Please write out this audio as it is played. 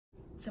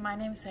So my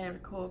name is Sarah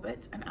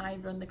Corbett and I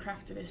run the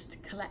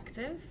Craftivist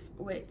Collective,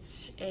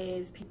 which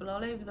is people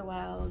all over the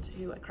world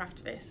who are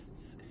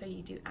craftivists. So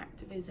you do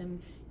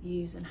activism,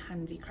 use and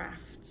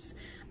handicrafts.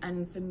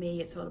 And for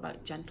me, it's all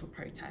about gentle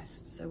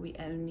protest. So we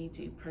only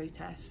do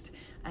protest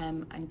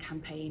and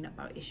campaign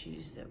about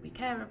issues that we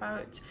care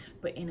about,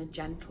 but in a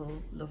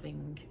gentle,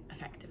 loving,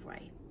 effective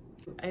way.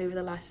 Over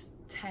the last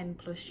 10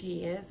 plus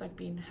years, I've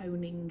been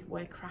honing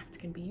where craft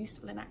can be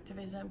useful in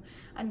activism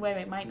and where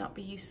it might not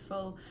be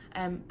useful,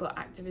 but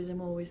activism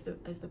always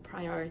as the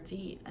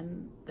priority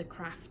and the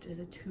craft as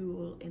a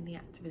tool in the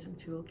activism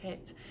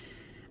toolkit.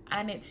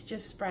 And it's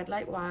just spread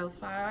like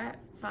wildfire.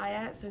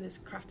 So there's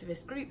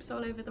craftivist groups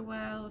all over the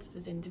world,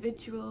 there's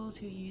individuals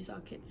who use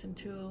our kits and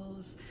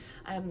tools.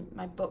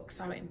 My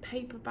book's out in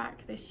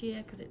paperback this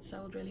year because it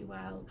sold really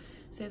well.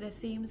 So there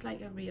seems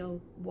like a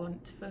real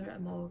want for a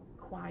more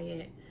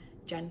quiet,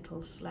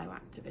 gentle, slow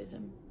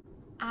activism.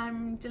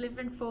 I'm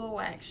delivering 4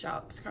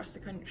 workshops across the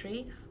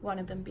country, one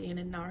of them being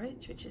in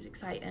Norwich, which is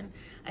exciting.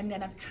 And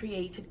then I've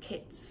created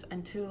kits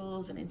and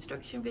tools and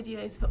instruction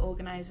videos for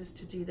organisers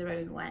to do their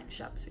own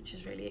workshops, which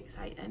is really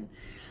exciting.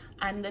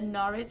 And the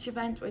Norwich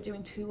event, we're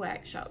doing 2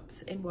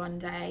 workshops in one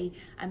day,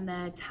 and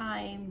they're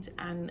timed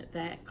and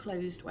they're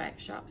closed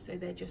workshops, so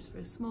they're just for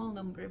a small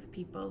number of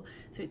people,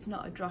 so it's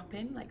not a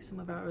drop-in like some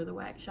of our other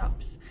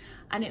workshops.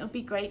 And it'll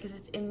be great because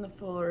it's in the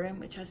Forum,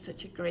 which has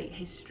such a great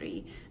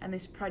history, and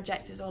this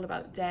project is all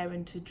about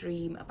daring to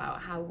dream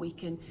about how we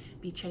can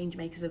be change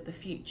makers of the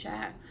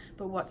future.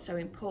 But what's so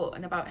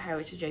important about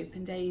Heritage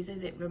Open Days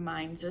is it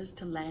reminds us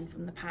to learn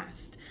from the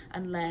past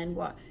and learn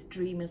what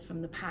dreamers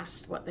from the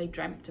past, what they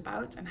dreamt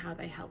about and how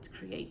they helped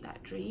create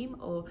that dream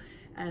or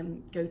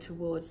go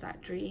towards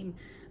that dream.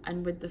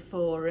 And with the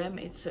Forum,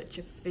 it's such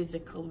a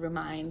physical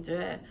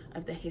reminder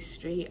of the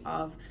history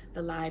of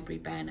the library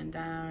burning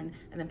down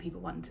and then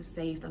people wanting to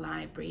save the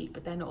library,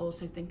 but then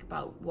also think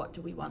about what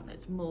do we want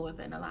that's more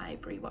than a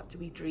library, what do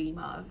we dream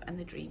of, and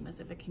the dreamers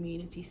of a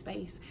community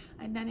space,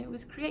 and then it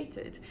was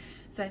created.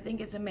 So I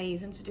think it's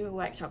amazing to do a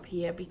workshop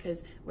here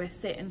because we're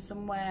sitting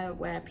somewhere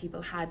where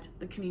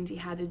the community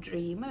had a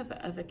dream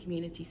of a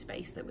community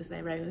space that was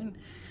their own.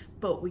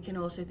 But we can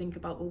also think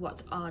about, well,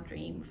 what's our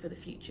dream for the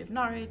future of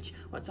Norwich?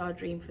 What's our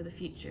dream for the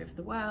future of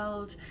the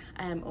world,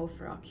 or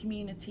for our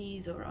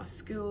communities or our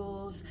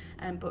schools?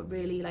 But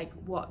really, like,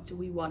 what do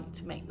we want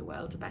to make the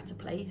world a better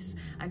place?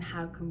 And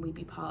how can we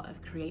be part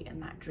of creating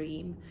that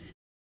dream?